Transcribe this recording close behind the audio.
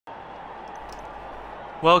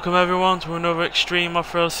Welcome everyone to another extreme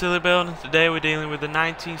off-road silly build, and today we're dealing with the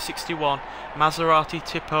 1961 Maserati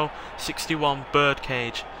Tipo 61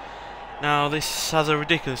 Birdcage. Now this has a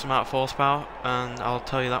ridiculous amount of horsepower, and I'll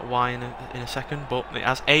tell you that why in a second, but it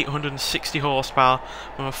has 860 horsepower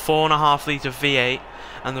from a 4.5 litre V8,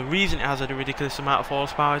 and the reason it has a ridiculous amount of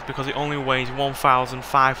horsepower is because it only weighs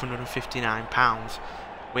 1,559 pounds,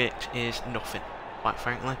 which is nothing, quite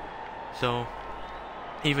frankly. So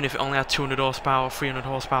even if it only had 200 horsepower, 300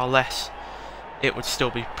 horsepower less, it would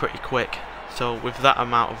still be pretty quick. So with that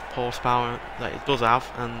amount of horsepower that it does have,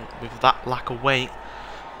 and with that lack of weight,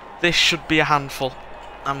 this should be a handful.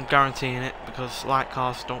 I'm guaranteeing it, because light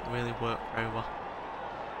cars don't really work very well.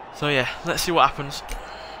 So yeah, let's see what happens.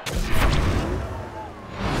 Good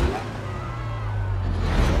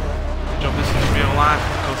job this is real life,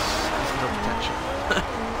 because there's no protection.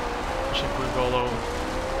 Especially if we roll over.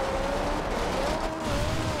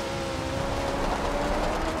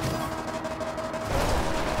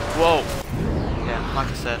 Whoa! Yeah, like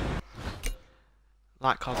I said,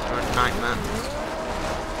 light cars are a nightmare.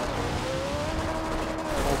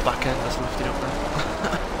 The whole back end is lifted up there.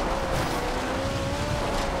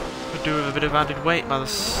 Could do with a bit of added weight by the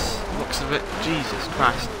looks of it. Jesus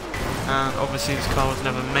Christ. And obviously this car was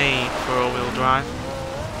never made for all-wheel drive,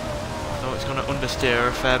 so it's going to understeer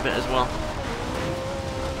a fair bit as well.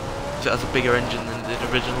 So it has a bigger engine than it did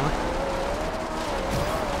originally.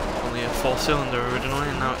 A 4-cylinder originally,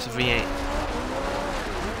 and now it's a V8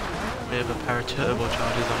 with a pair of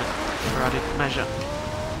turbochargers on it for added measure.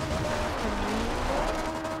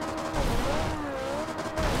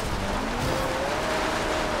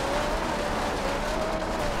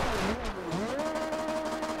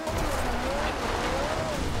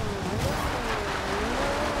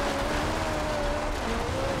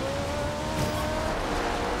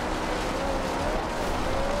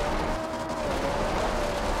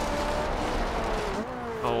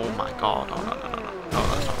 Oh my god, oh no,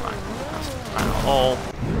 that's not right. That's not right at all.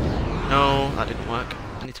 No, that didn't work.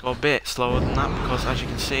 I need to go a bit slower than that, because as you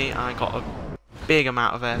can see, I got a big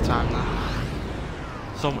amount of airtime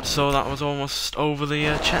there. So much so that I was almost over the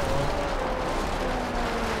checkpoint.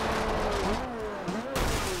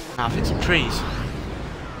 Now I've hit some trees.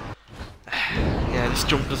 Yeah, this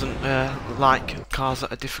jump doesn't like cars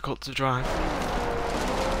that are difficult to drive.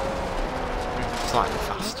 Slightly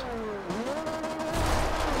fast.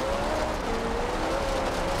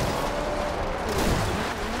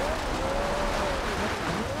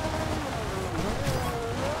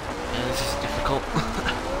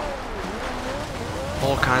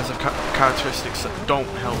 All kinds of characteristics that don't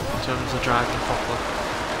help in terms of driving properly.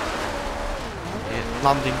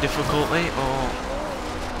 Landing difficulty or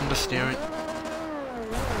understeering.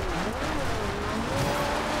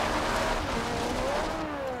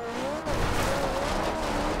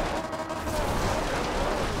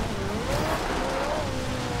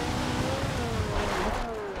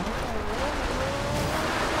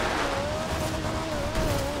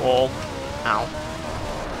 Wall. Ow.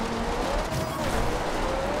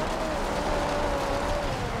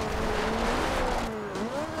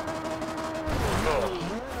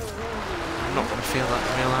 I'm not going to feel that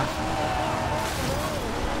in real life.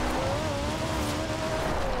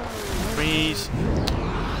 Freeze.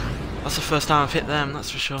 That's the first time I've hit them, that's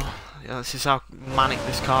for sure. Yeah, this is how manic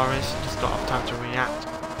this car is. Just don't have time to react.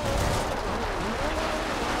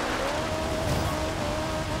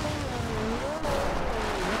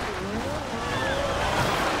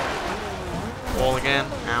 Wall again.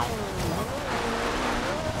 Ow.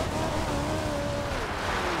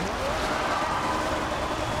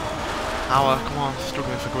 Power, come on,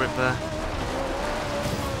 struggling for grip there.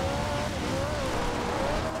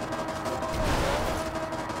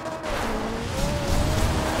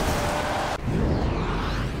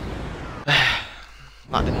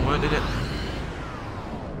 That didn't work, did it?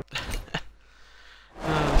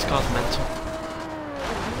 This car's mental.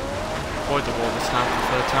 Avoid the wall this time for the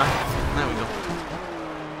third time. There we go.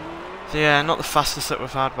 So yeah, not the fastest that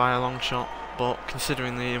we've had by a long shot, but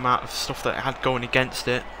considering the amount of stuff that it had going against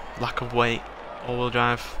it, lack of weight, all-wheel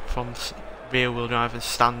drive from rear-wheel drive is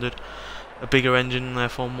standard, a bigger engine,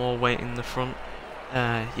 therefore more weight in the front.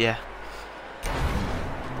 Yeah,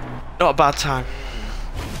 not a bad time.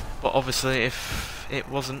 But obviously, if it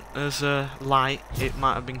wasn't as light, it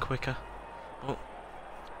might have been quicker. But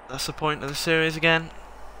that's the point of the series again.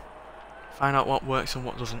 Find out what works and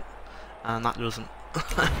what doesn't, and that doesn't.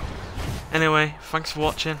 Anyway, thanks for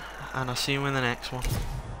watching, and I'll see you in the next one.